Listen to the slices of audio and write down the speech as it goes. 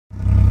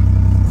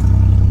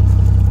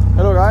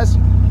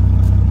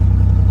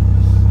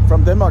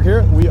Denmark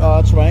here. We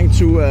are trying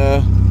to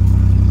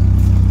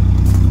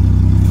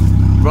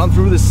run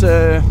through this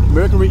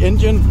Mercury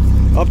engine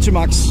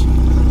Optimax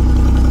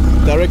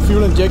direct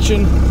fuel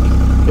injection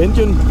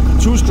engine,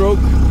 2-stroke,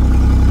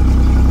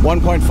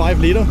 1.5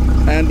 liter,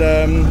 and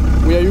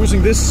we are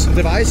using this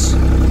device.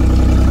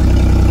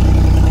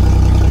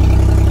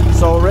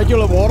 So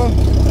regular water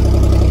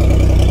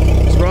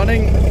is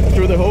running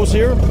through the hose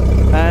here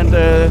and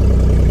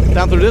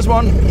down through this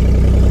one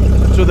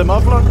to the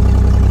muffler.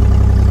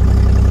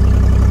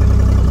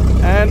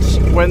 And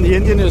when the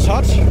engine is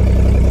hot,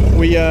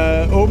 we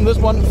open this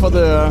one for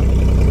the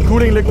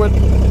cooling liquid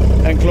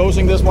and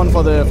closing this one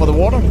for the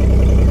water,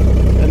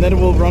 and then it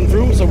will run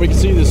through so we can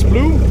see this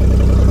blue.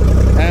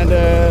 And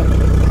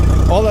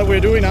all that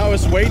we're doing now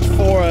is wait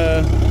for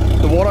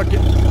the water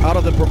out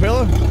of the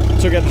propeller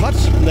to get hot,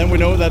 and then we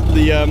know that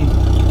the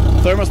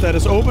thermostat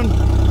is open,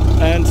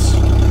 and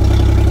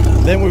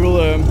then we will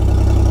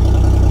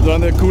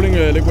run the cooling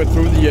liquid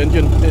through the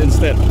engine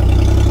instead.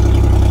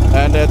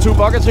 And 2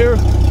 buckets here,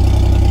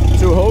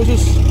 2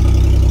 hoses,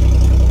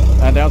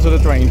 and down to the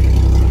drain.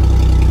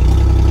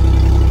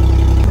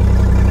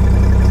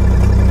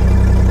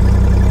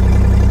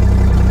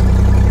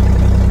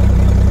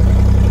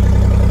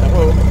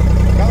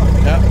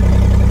 Ja,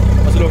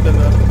 og så luk den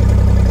der.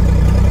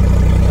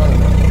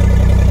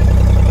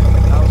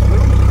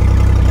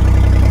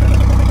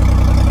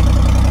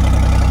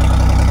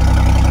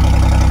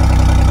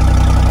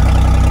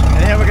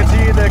 And here we can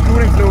see the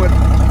cooling fluid.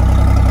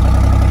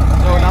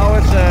 So now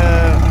it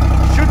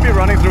should be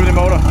running through the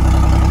motor,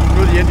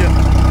 through the engine.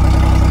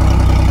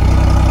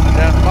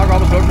 Ja, bare gå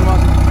op og slukke den,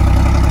 Martin.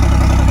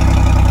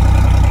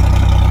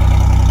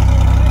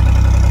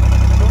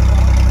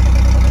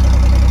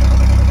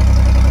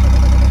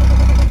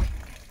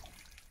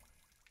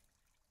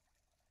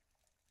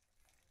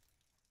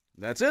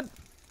 That's it.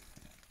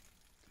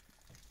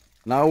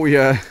 Now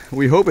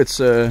we hope it's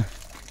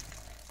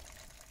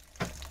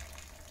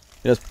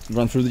just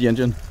run through the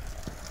engine.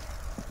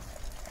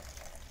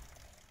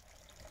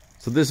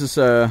 So this is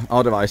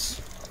our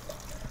device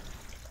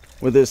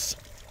with this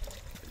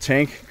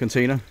tank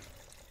container,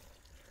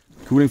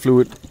 cooling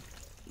fluid,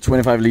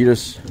 25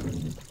 liters.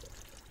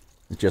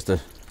 It's just a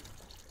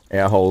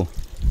air hole.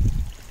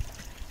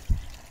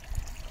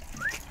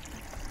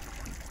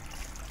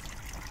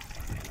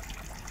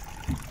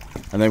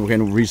 And then we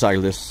can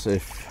recycle this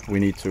if we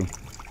need to.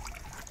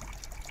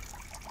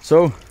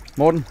 So,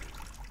 Morten,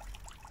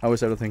 how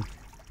is everything?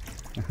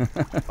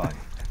 Fine.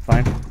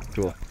 Fine?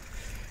 Cool.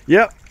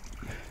 Yeah.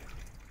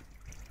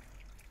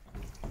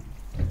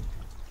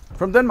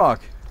 From Denmark.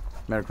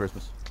 Merry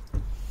Christmas.